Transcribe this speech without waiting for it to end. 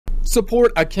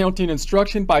Support accounting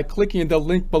instruction by clicking the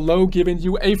link below, giving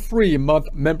you a free month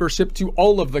membership to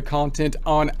all of the content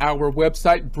on our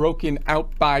website, broken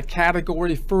out by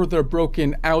category, further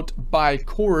broken out by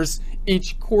course.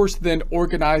 Each course then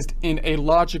organized in a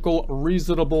logical,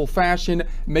 reasonable fashion,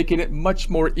 making it much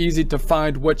more easy to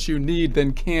find what you need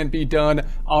than can be done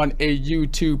on a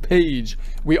YouTube page.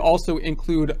 We also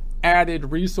include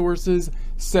added resources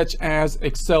such as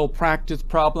Excel practice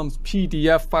problems,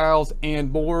 PDF files,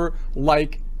 and more,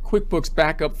 like QuickBooks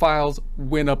backup files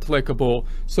when applicable.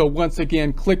 So once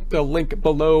again, click the link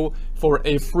below for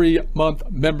a free month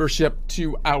membership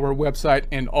to our website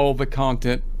and all the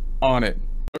content on it.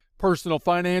 Personal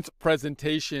finance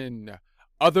presentation.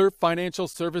 Other financial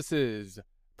services.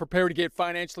 Prepare to get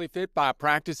financially fit by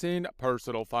practicing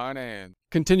personal finance.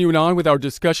 Continuing on with our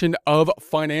discussion of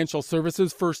financial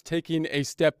services, first taking a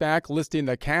step back, listing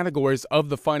the categories of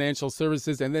the financial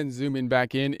services, and then zooming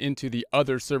back into the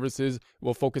other services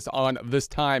we'll focus on this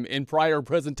time. In prior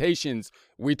presentations,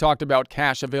 we talked about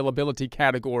cash availability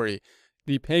category,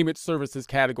 the payment services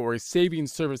category,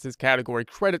 savings services category,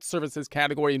 credit services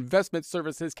category, investment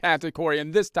services category,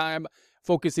 and this time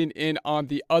focusing in on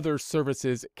the other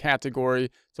services category.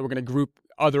 So we're going to group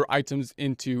other items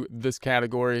into this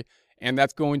category, and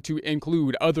that's going to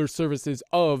include other services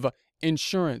of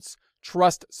insurance,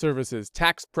 trust services,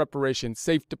 tax preparation,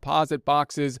 safe deposit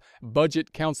boxes,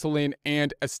 budget counseling,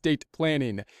 and estate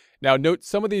planning. Now, note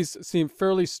some of these seem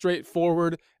fairly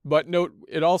straightforward, but note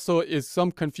it also is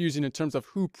some confusion in terms of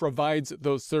who provides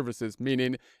those services,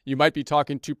 meaning you might be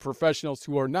talking to professionals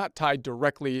who are not tied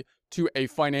directly to a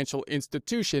financial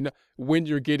institution when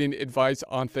you're getting advice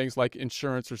on things like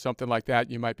insurance or something like that.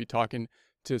 You might be talking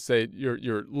to, say,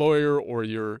 your lawyer or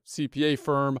your CPA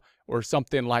firm or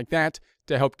something like that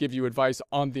to help give you advice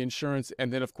on the insurance.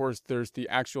 And then, of course, there's the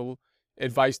actual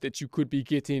advice that you could be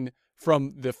getting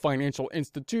from the financial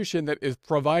institution that is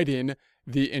providing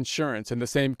the insurance. And the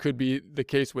same could be the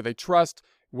case with a trust,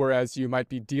 whereas you might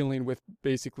be dealing with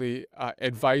basically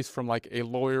advice from like a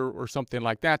lawyer or something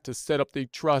like that to set up the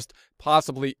trust,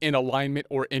 possibly in alignment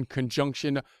or in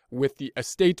conjunction with the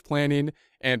estate planning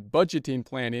and budgeting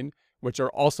planning, which are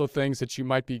also things that you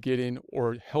might be getting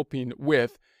or helping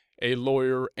with a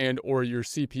lawyer and or your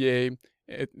CPA.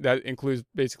 That includes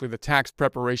basically the tax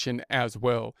preparation as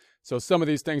well. So some of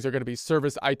these things are going to be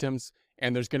service items,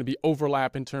 and there's going to be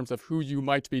overlap in terms of who you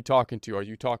might be talking to. Are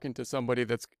you talking to somebody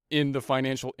that's in the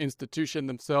financial institution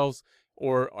themselves,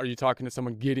 or are you talking to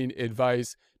someone getting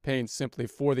advice, paying simply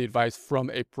for the advice from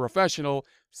a professional,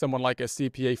 someone like a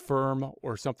CPA firm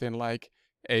or something like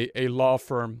a law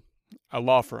firm?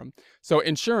 So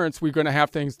insurance, we're going to have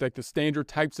things like the standard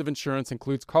types of insurance,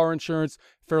 includes car insurance,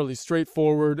 fairly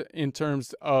straightforward in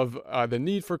terms of the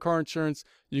need for car insurance.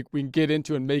 We can get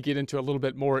into and may get into a little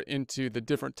bit more into the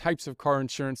different types of car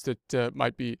insurance that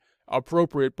might be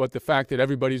appropriate, but the fact that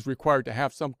everybody's required to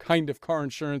have some kind of car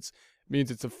insurance means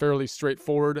it's a fairly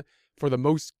straightforward for the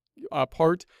most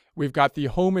part. We've got the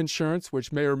home insurance,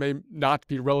 which may or may not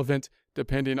be relevant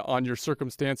depending on your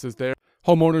circumstances there.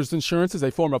 Homeowners insurance is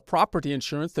a form of property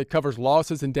insurance that covers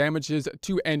losses and damages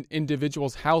to an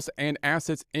individual's house and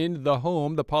assets in the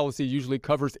home. The policy usually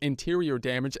covers interior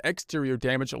damage, exterior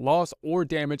damage, loss or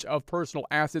damage of personal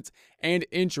assets, and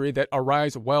injury that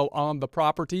arise while on the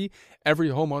property. Every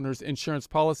homeowner's insurance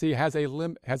policy has a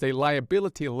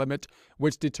liability limit,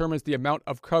 which determines the amount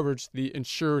of coverage the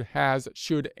insured has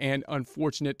should an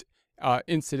unfortunate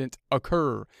incident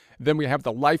occur. Then we have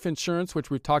the life insurance, which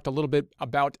we've talked a little bit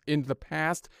about in the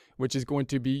past, which is going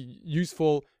to be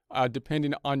useful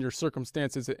depending on your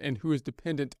circumstances and who is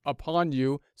dependent upon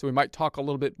you. So we might talk a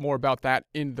little bit more about that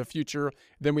in the future.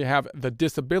 Then we have the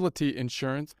disability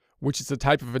insurance, which is a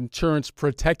type of insurance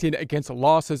protecting against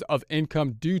losses of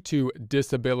income due to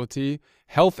disability.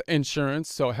 Health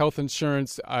insurance. So health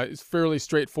insurance is fairly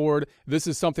straightforward. This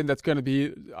is something that's going to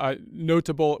be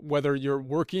notable whether you're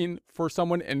working for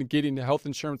someone and getting health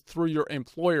insurance through your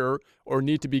employer or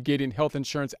need to be getting health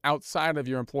insurance outside of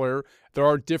your employer. There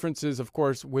are differences, of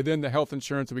course, within the health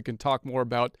insurance. We can talk more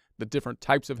about the different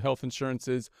types of health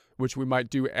insurances, which we might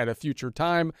do at a future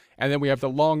time. And then we have the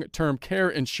long-term care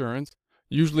insurance.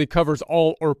 Usually covers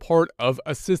all or part of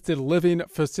assisted living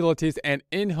facilities and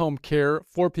in-home care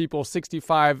for people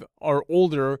 65 or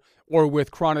older or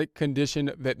with chronic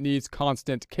condition that needs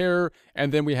constant care.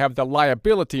 And then we have the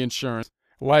liability insurance.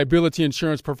 Liability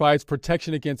insurance provides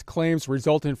protection against claims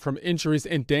resulting from injuries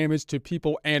and damage to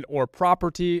people and or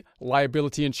property.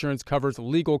 Liability insurance covers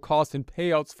legal costs and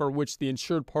payouts for which the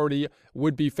insured party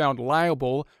would be found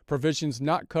liable. Provisions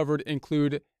not covered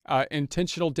include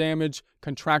intentional damage,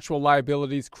 contractual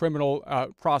liabilities, criminal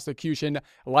prosecution.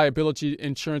 Liability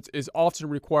insurance is often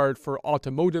required for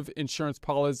automotive insurance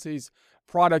policies,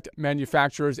 product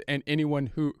manufacturers, and anyone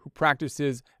who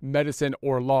practices medicine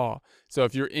or law. So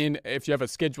if you have a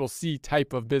Schedule C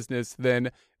type of business,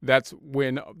 then that's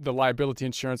when the liability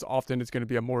insurance often is going to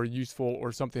be a more useful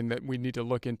or something that we need to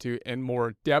look into in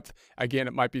more depth. Again,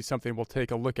 it might be something we'll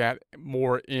take a look at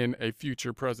more in a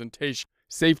future presentation.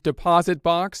 Safe deposit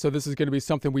box. So this is going to be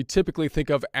something we typically think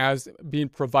of as being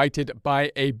provided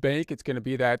by a bank. It's going to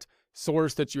be that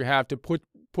source that you have to put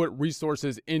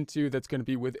resources into that's going to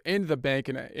be within the bank,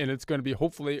 and it's going to be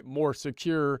hopefully more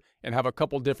secure and have a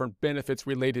couple different benefits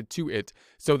related to it.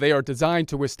 So they are designed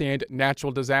to withstand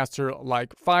natural disaster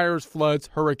like fires, floods,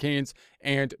 hurricanes,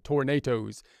 and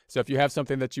tornadoes. So if you have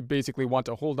something that you basically want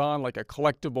to hold on, like a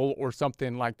collectible or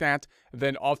something like that,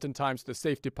 then oftentimes the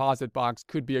safe deposit box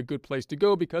could be a good place to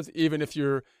go, because even if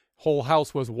your whole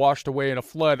house was washed away in a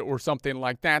flood or something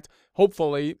like that,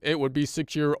 hopefully it would be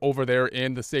secure over there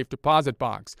in the safe deposit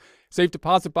box. Safe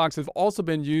deposit boxes have also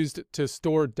been used to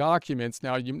store documents.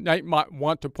 Now, you might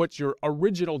want to put your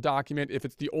original document, if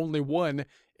it's the only one,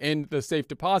 in the safe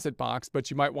deposit box, but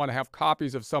you might want to have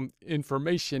copies of some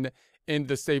information in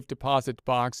the safe deposit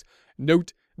box.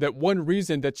 Note that one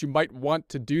reason that you might want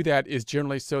to do that is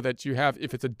generally so that you have,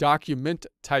 if it's a document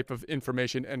type of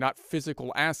information and not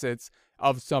physical assets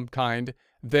of some kind,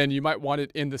 then you might want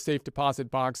it in the safe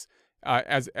deposit box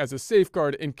as a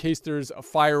safeguard in case there's a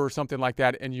fire or something like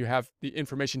that, and you have the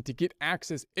information to get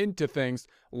access into things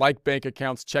like bank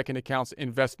accounts, checking accounts,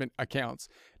 investment accounts.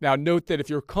 Now, note that if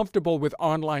you're comfortable with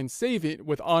online saving,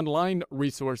 with online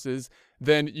resources,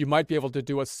 then you might be able to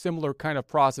do a similar kind of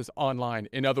process online.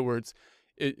 In other words,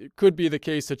 it could be the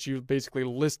case that you basically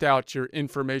list out your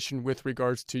information with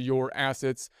regards to your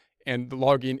assets and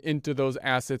logging into those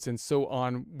assets and so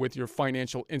on with your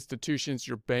financial institutions,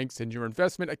 your banks, and your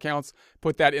investment accounts.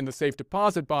 Put that in the safe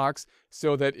deposit box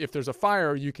so that if there's a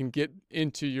fire, you can get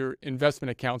into your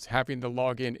investment accounts having the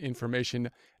login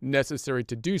information necessary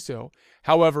to do so.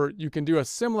 However, you can do a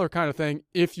similar kind of thing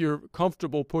if you're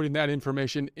comfortable putting that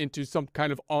information into some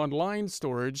kind of online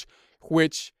storage,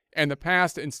 which in the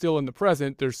past and still in the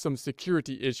present, there's some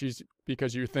security issues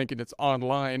because you're thinking it's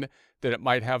online, that it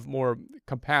might have more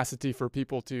capacity for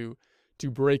people to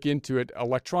break into it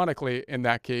electronically in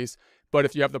that case. But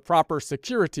if you have the proper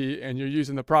security and you're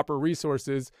using the proper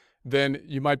resources, then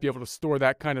you might be able to store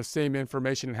that kind of same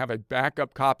information and have a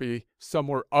backup copy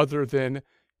somewhere other than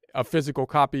a physical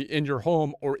copy in your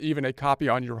home, or even a copy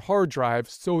on your hard drive,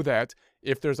 so that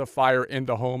if there's a fire in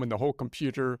the home and the whole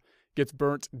computer gets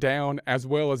burnt down as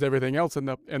well as everything else in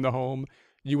the home,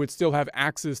 you would still have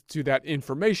access to that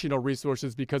informational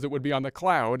resources because it would be on the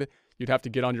cloud. You'd have to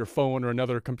get on your phone or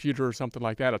another computer or something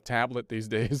like that, a tablet these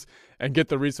days, and get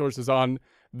the resources on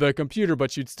the computer,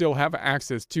 but you'd still have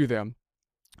access to them.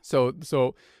 So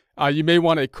you may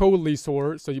want a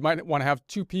co-leasor, so you might want to have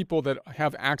two people that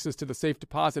have access to the safe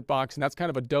deposit box, and that's kind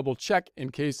of a double check in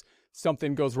case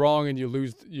something goes wrong and you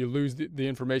lose the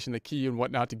information, the key and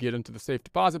whatnot to get into the safe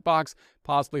deposit box.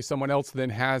 Possibly someone else then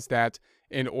has that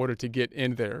in order to get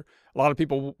in there. A lot of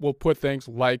people will put things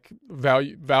like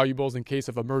valuables in case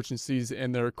of emergencies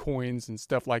in their coins and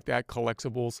stuff like that,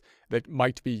 collectibles that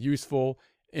might be useful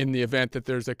in the event that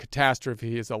there's a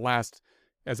catastrophe as a last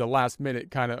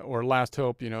minute kind of, or last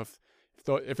hope. You know,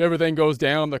 if everything goes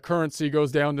down, the currency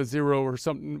goes down to zero or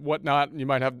something, whatnot, and you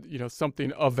might have,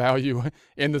 something of value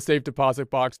in the safe deposit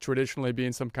box, traditionally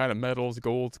being some kind of metals,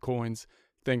 golds, coins,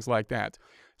 things like that.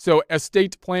 So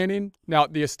estate planning. Now,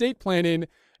 the estate planning,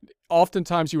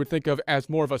 oftentimes you would think of as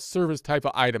more of a service type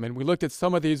of item. And we looked at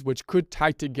some of these which could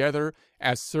tie together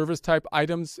as service type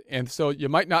items. And so you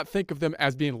might not think of them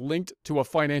as being linked to a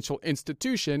financial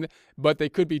institution, but they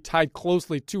could be tied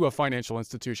closely to a financial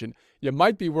institution. You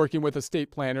might be working with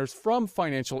estate planners from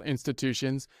financial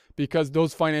institutions because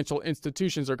those financial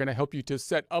institutions are going to help you to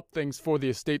set up things for the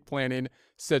estate planning,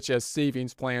 such as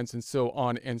savings plans and so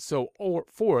on and so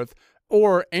forth.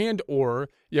 Or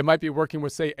you might be working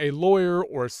with, say, a lawyer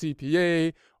or a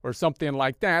CPA or something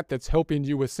like that that's helping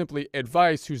you with simply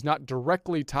advice, who's not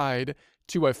directly tied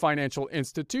to a financial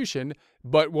institution,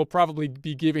 but will probably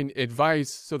be giving advice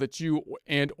so that you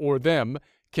and or them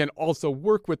can also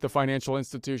work with the financial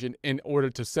institution in order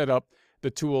to set up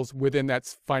the tools within that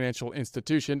financial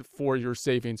institution for your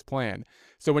savings plan.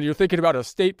 So when you're thinking about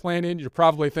estate planning, you're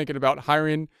probably thinking about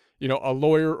hiring a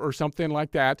lawyer or something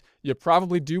like that. You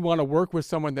probably do want to work with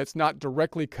someone that's not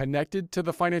directly connected to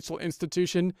the financial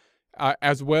institution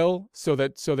as well, so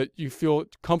that you feel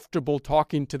comfortable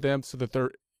talking to them, so that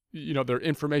their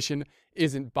information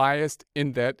isn't biased,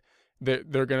 in that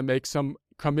they're going to make some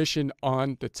commission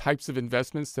on the types of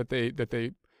investments that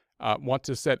they want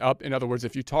to set up. In other words,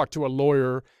 if you talk to a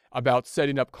lawyer about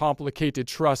setting up complicated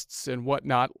trusts and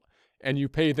whatnot, and you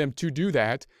pay them to do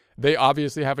that, they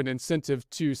obviously have an incentive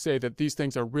to say that these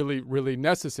things are really, really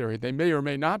necessary. They may or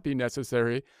may not be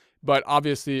necessary, but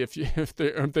obviously if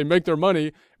they make their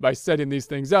money by setting these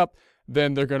things up,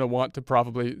 then they're going to want to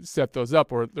probably set those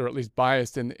up, or they're at least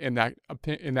biased in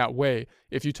that way.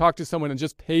 If you talk to someone and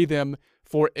just pay them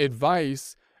for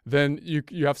advice, then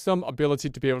you have some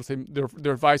ability to be able to say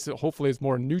their advice hopefully is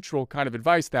more neutral kind of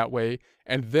advice that way,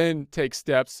 and then take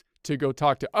steps to go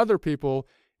talk to other people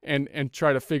and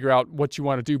try to figure out what you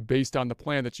want to do based on the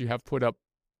plan that you have put up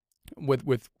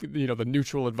with the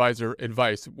neutral advisor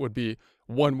advice would be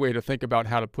one way to think about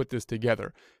how to put this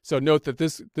together. So note that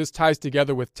this ties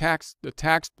together with tax. The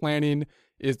tax planning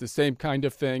is the same kind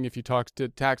of thing. If you talk to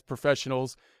tax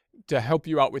professionals to help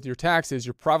you out with your taxes,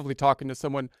 you're probably talking to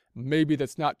someone maybe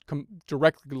that's not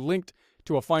directly linked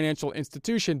to a financial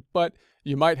institution, but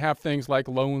you might have things like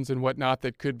loans and whatnot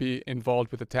that could be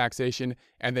involved with the taxation,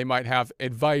 and they might have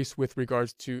advice with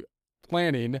regards to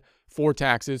planning for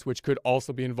taxes, which could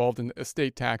also be involved in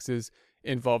estate taxes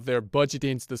involved there.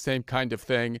 Budgeting's the same kind of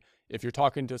thing. If you're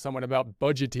talking to someone about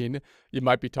budgeting, you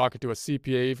might be talking to a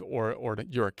CPA or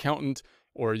your accountant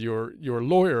or your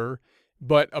lawyer.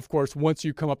 But of course, once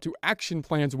you come up to action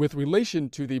plans with relation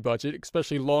to the budget,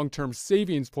 especially long-term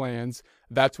savings plans,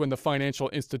 that's when the financial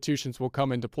institutions will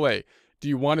come into play. Do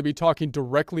you want to be talking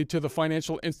directly to the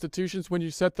financial institutions when you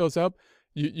set those up?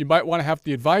 You might want to have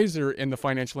the advisor in the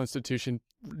financial institution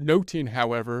noting,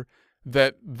 however,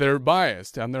 that they're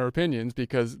biased on their opinions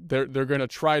because they're going to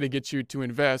try to get you to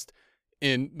invest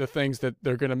in the things that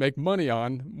they're going to make money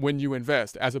on when you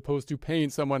invest, as opposed to paying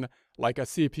someone like a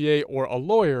CPA or a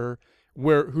lawyer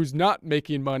who's not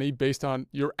making money based on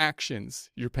your actions.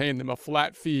 You're paying them a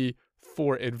flat fee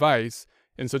for advice.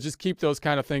 And so just keep those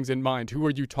kind of things in mind. Who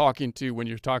are you talking to when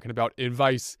you're talking about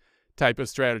advice type of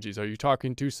strategies? Are you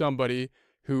talking to somebody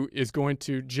who is going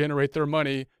to generate their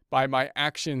money by my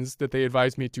actions that they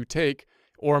advise me to take,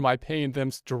 or am I paying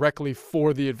them directly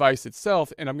for the advice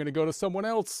itself, and I'm going to go to someone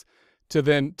else to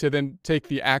then take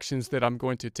the actions that I'm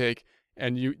going to take?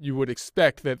 And you would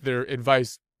expect that their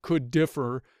advice could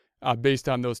differ based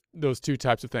on those two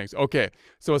types of things. Okay,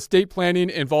 so estate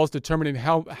planning involves determining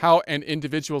how an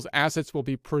individual's assets will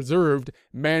be preserved,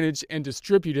 managed, and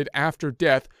distributed after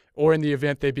death, or in the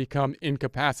event they become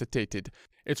incapacitated.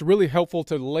 It's really helpful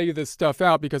to lay this stuff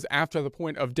out because after the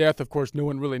point of death, of course, no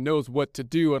one really knows what to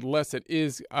do unless it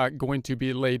is going to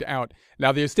be laid out.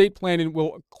 Now, the estate planning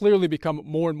will clearly become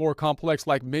more and more complex,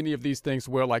 like many of these things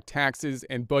will, like taxes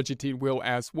and budgeting will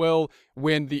as well,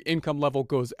 when the income level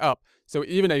goes up. So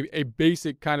even a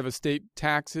basic kind of estate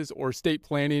taxes or estate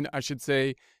planning, I should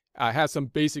say, has some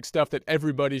basic stuff that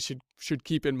everybody should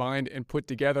keep in mind and put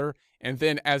together. And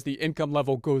then as the income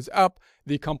level goes up,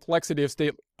 the complexity of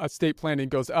estate planning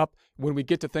goes up. When we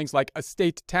get to things like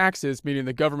estate taxes, meaning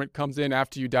the government comes in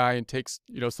after you die and takes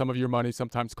some of your money,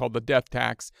 sometimes called the death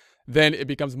tax, then it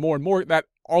becomes more and more. That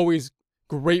always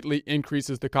greatly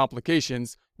increases the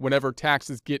complications whenever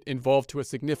taxes get involved to a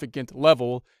significant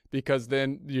level, because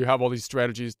then you have all these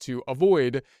strategies to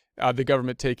avoid the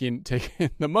government taking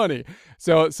the money.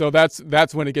 So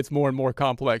that's when it gets more and more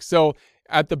complex. So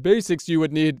at the basics, you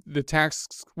would need, the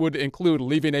tax would include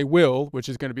leaving a will, which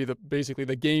is going to be basically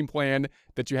the game plan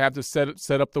that you have to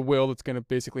set up the will. That's going to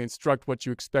basically instruct what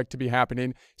you expect to be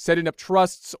happening. Setting up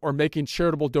trusts or making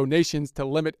charitable donations to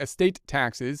limit estate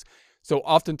taxes. So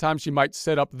oftentimes you might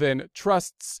set up then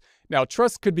trusts. Now,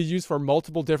 trusts could be used for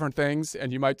multiple different things,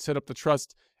 and you might set up the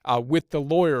trust with the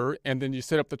lawyer, and then you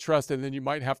set up the trust, and then you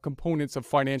might have components of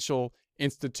financial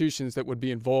institutions that would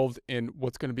be involved in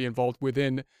what's going to be involved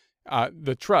within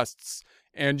the trusts.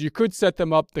 And you could set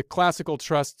them up. The classical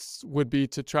trusts would be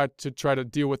to try to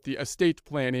deal with the estate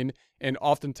planning, and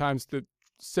oftentimes the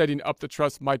setting up the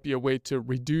trust might be a way to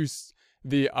reduce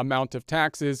the amount of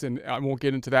taxes, and I won't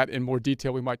get into that in more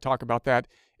detail. We might talk about that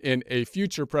in a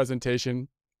future presentation,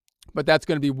 but that's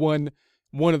going to be one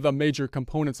of the major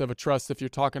components of a trust if you're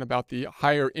talking about the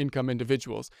higher income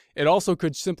individuals. It also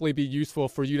could simply be useful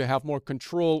for you to have more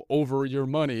control over your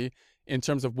money in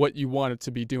terms of what you want it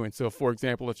to be doing. So, for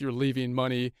example, if you're leaving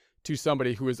money to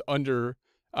somebody who is under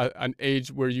an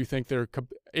age where you think they're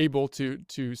able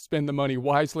to spend the money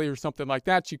wisely or something like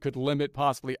that, you could limit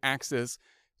possibly access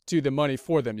to the money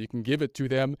for them. You can give it to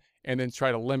them and then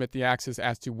try to limit the access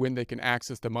as to when they can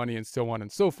access the money and so on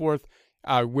and so forth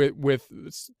with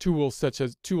tools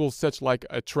such like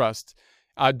a trust.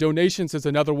 Donations is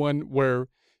another one where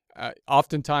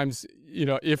Oftentimes,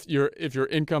 if your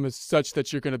income is such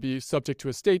that you're going to be subject to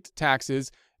estate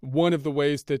taxes, one of the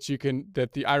ways that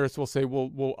the IRS will say,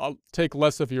 well, I'll take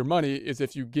less of your money is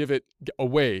if you give it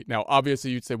away. Now,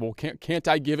 obviously, you'd say, well, can't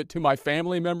I give it to my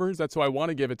family members? That's who I want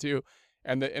to give it to,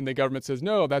 and the government says,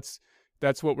 no, that's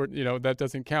what that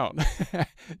doesn't count.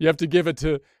 You have to give it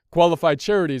to qualified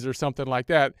charities or something like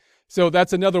that. So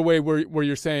that's another way where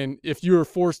you're saying, if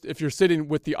you're sitting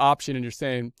with the option and you're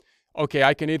saying, okay,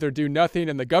 I can either do nothing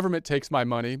and the government takes my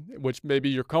money, which maybe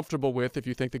you're comfortable with if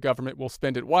you think the government will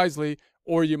spend it wisely,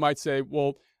 or you might say,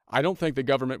 well, I don't think the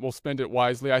government will spend it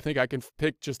wisely. I think I can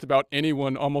pick just about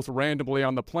anyone almost randomly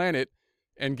on the planet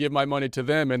and give my money to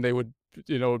them, and they would,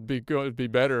 be good, be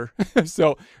better.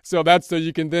 So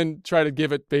you can then try to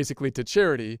give it basically to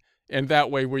charity, and that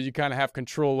way where you kind of have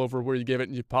control over where you give it,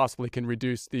 and you possibly can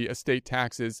reduce the estate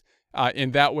taxes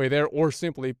in that way there, or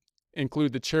simply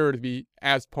include the charity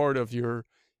as part of your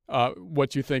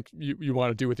what you think you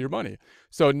want to do with your money.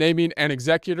 So naming an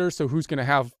executor, so who's going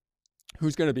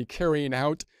to be carrying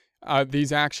out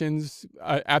these actions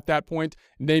at that point.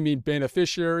 Naming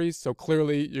beneficiaries, so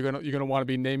clearly you're gonna want to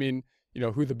be naming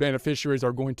who the beneficiaries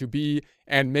are going to be,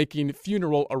 and making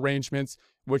funeral arrangements,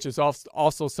 which is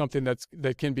also something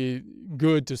that can be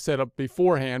good to set up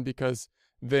beforehand, because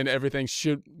then everything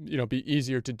should be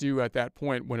easier to do at that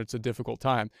point when it's a difficult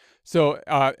time. So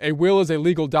a will is a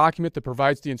legal document that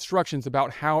provides the instructions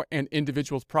about how an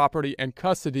individual's property and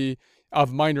custody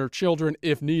of minor children,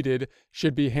 if needed,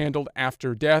 should be handled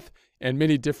after death. And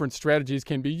many different strategies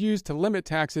can be used to limit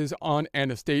taxes on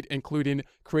an estate, including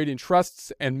creating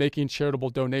trusts and making charitable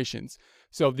donations.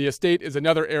 So the estate is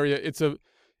another area.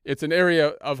 It's an area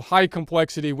of high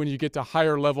complexity when you get to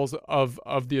higher levels of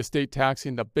the estate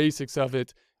taxing. The basics of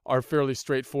it are fairly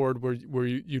straightforward, where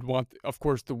you'd want, of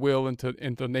course, the will and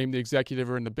to name the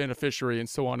executor and the beneficiary and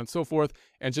so on and so forth.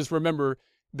 And just remember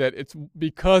that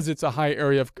because it's a high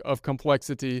area of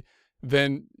complexity,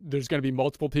 then there's going to be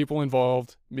multiple people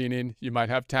involved, meaning you might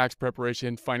have tax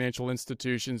preparation, financial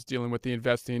institutions dealing with the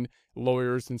investing,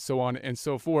 lawyers, and so on and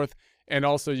so forth. And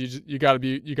also you got to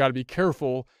be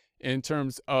careful in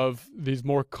terms of these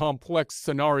more complex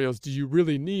scenarios. Do you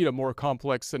really need a more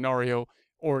complex scenario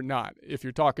or not? If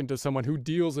you're talking to someone who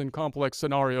deals in complex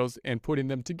scenarios and putting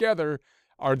them together,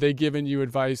 are they giving you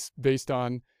advice based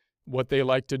on what they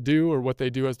like to do or what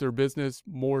they do as their business,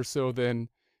 more so than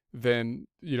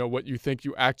what you think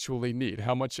you actually need?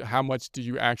 How much do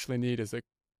you actually need is a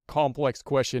complex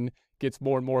question, gets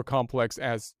more and more complex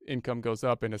as income goes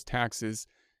up and as taxes,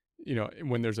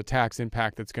 when there's a tax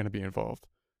impact that's going to be involved.